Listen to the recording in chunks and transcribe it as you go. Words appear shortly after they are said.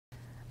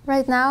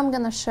Right now I'm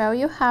going to show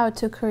you how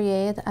to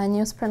create a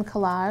newsprint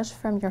collage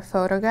from your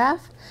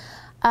photograph.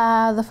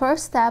 The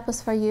first step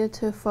is for you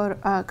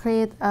to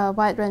create a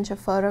wide range of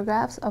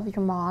photographs of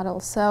your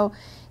model. So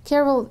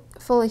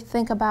carefully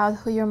think about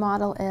who your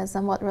model is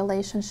and what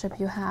relationship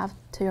you have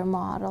to your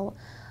model.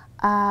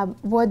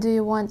 What do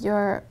you want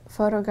your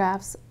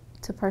photographs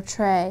to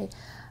portray?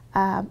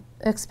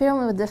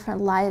 Experiment with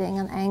different lighting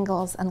and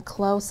angles and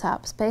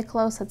close-ups. Pay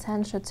close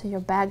attention to your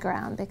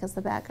background because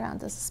the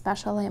background is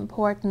especially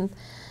important.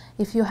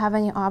 If you have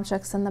any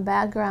objects in the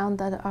background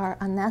that are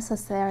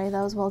unnecessary,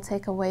 those will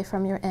take away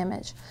from your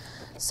image.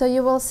 So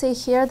you will see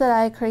here that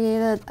I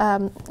created,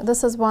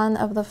 this is one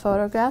of the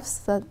photographs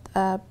that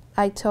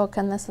I took,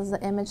 and this is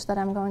the image that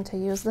I'm going to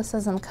use. This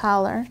is in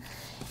color.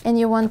 And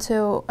you want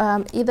to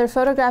either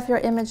photograph your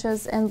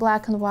images in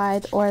black and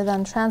white or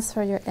then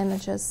transfer your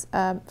images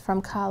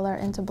from color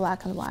into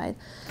black and white.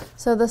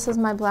 So this is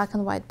my black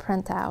and white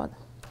printout.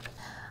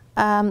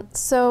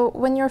 So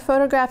when you're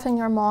photographing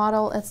your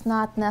model, it's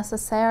not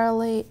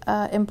necessarily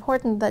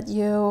important that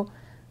you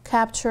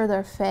capture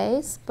their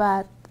face,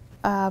 but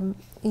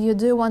you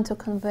do want to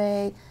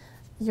convey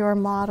your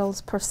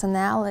model's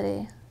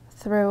personality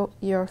through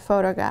your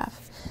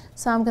photograph.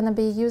 So I'm going to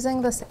be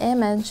using this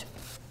image,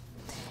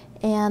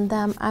 and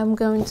I'm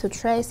going to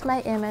trace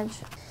my image,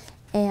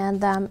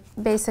 and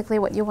basically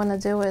what you want to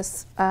do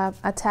is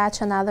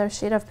attach another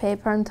sheet of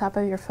paper on top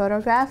of your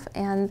photograph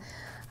and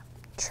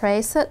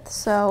trace it.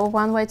 So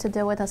one way to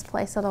do it is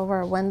place it over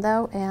a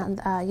window, and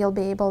you'll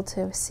be able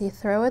to see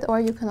through it, or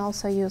you can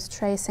also use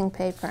tracing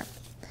paper.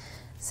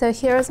 So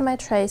here's my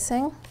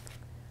tracing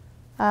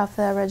of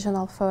the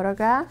original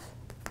photograph.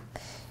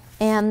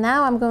 And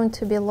now I'm going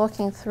to be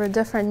looking through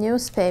different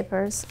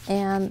newspapers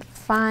and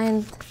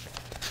find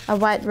a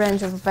wide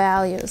range of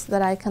values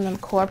that I can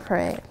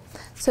incorporate.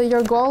 So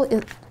your goal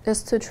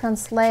is to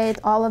translate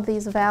all of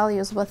these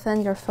values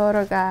within your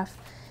photograph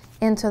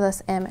into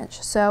this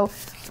image. So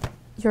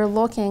you're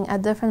looking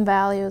at different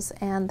values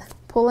and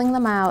pulling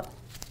them out,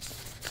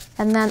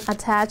 and then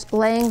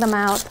laying them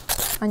out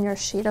on your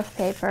sheet of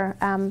paper.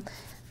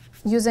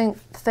 Using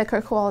thicker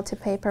quality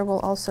paper will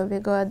also be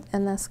good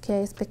in this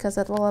case because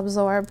it will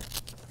absorb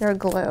your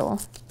glue.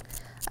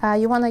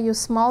 You want to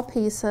use small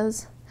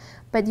pieces,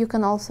 but you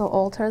can also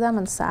alter them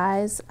in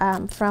size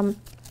from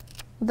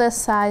this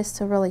size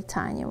to really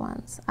tiny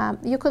ones.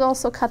 You could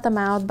also cut them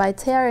out by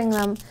tearing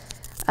them.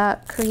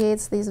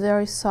 Creates these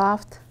very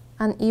soft,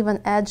 uneven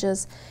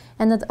edges,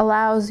 and it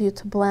allows you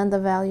to blend the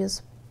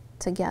values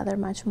together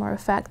much more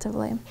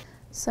effectively.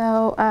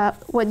 So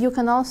what you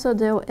can also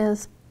do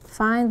is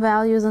find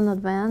values in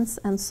advance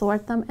and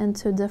sort them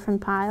into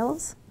different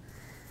piles.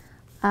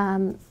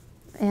 And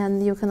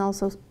you can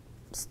also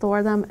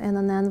store them in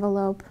an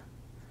envelope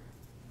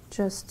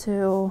just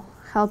to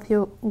help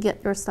you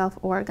get yourself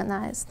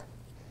organized.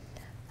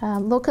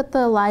 Look at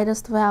the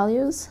lightest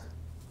values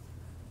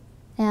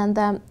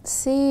and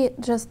see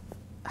just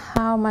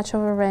how much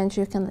of a range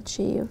you can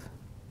achieve.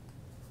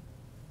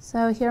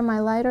 So here are my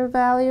lighter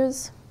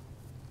values,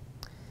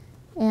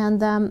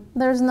 and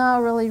there's no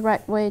really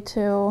right way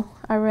to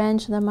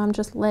arrange them. I'm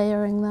just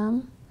layering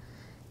them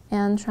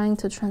and trying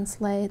to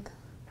translate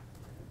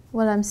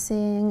what I'm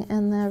seeing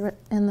in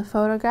the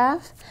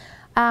photograph.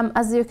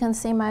 As you can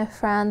see, my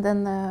friend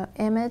in the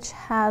image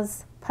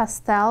has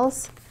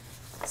pastels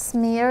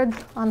smeared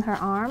on her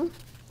arm,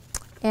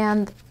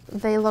 and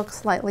they look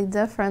slightly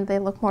different. They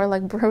look more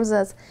like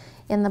bruises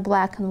in the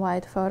black and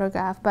white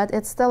photograph, but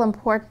it's still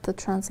important to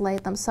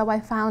translate them. So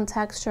I found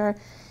texture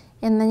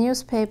in the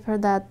newspaper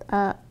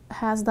that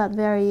has that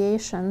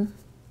variation.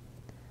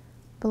 I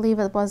believe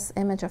it was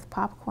image of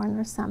popcorn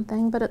or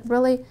something, but it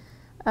really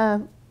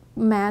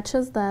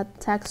matches that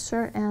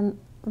texture and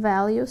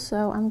value,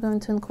 so I'm going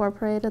to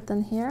incorporate it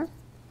in here.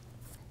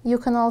 You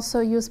can also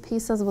use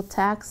pieces with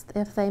text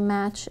if they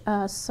match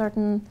a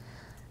certain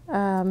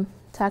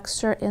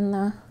texture in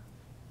the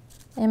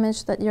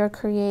image that you're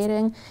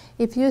creating.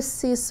 If you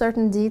see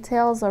certain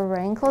details or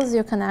wrinkles,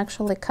 you can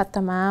actually cut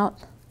them out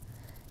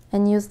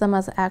and use them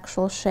as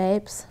actual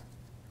shapes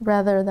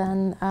rather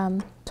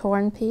than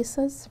torn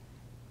pieces.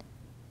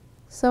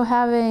 So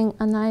having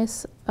a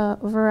nice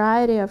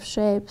variety of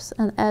shapes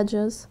and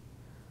edges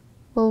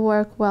will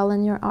work well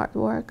in your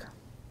artwork.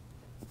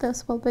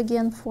 This will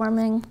begin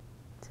forming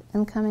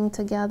and coming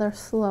together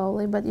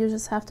slowly, but you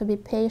just have to be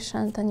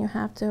patient, and you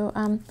have to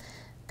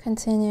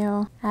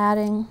continue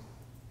adding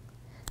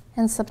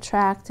and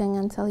subtracting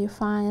until you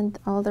find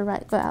all the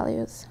right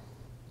values.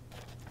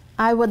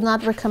 I would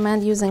not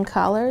recommend using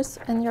colors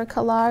in your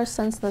collage,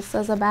 since this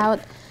is about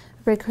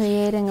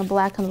recreating a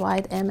black and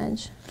white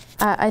image.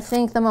 I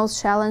think the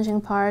most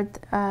challenging part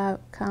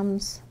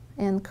comes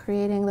in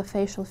creating the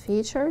facial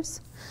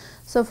features.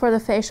 So for the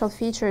facial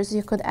features,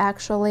 you could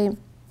actually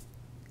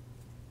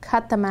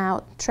cut them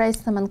out, trace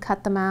them and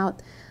cut them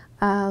out,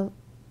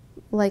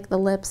 like the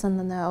lips and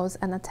the nose,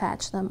 and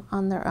attach them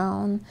on their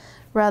own.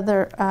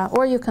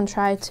 Or you can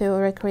try to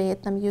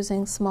recreate them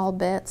using small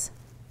bits.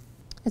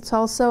 It's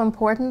also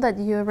important that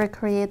you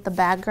recreate the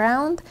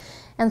background,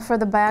 and for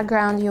the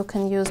background you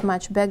can use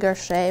much bigger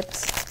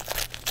shapes.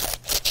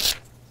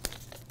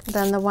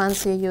 than the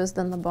ones you used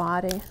in the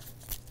body.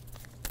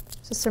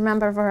 Just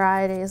remember,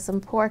 variety is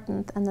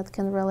important and it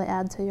can really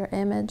add to your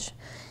image.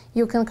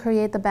 You can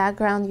create the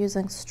background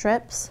using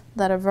strips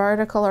that are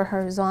vertical or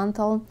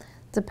horizontal,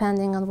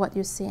 depending on what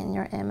you see in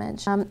your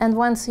image. And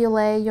once you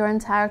lay your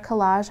entire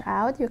collage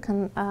out, you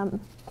can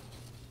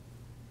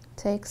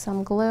take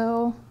some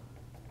glue,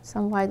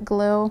 some white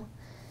glue,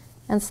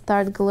 and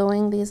start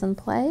gluing these in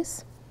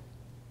place.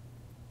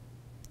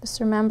 Just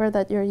remember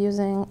that you're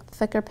using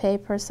thicker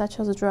paper, such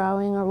as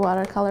drawing or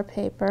watercolor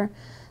paper,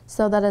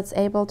 so that it's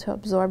able to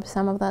absorb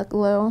some of that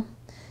glue.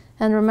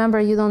 And remember,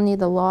 you don't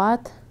need a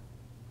lot.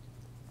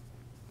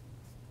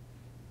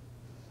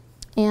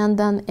 And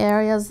then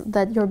areas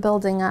that you're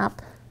building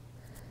up,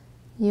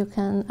 you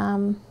can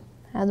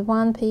add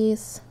one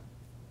piece,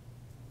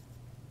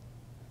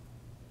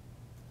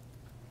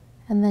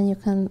 and then you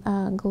can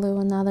glue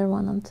another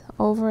one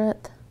over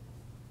it,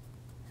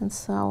 and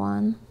so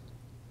on.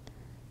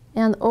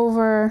 And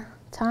over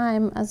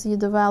time, as you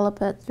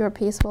develop it, your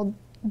piece will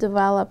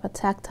develop a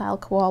tactile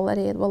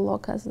quality. It will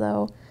look as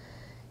though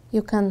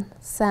you can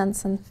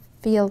sense and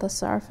feel the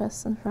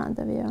surface in front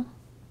of you.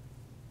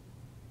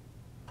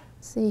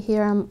 See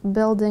here, I'm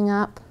building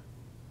up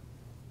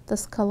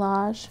this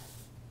collage.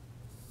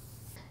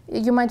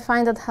 You might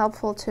find it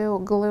helpful to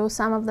glue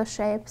some of the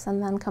shapes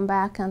and then come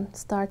back and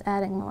start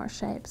adding more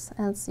shapes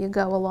as you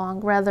go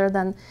along, rather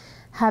than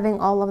having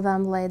all of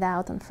them laid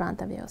out in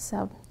front of you.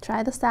 So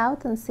try this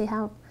out and see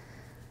how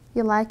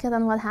you like it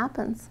and what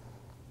happens.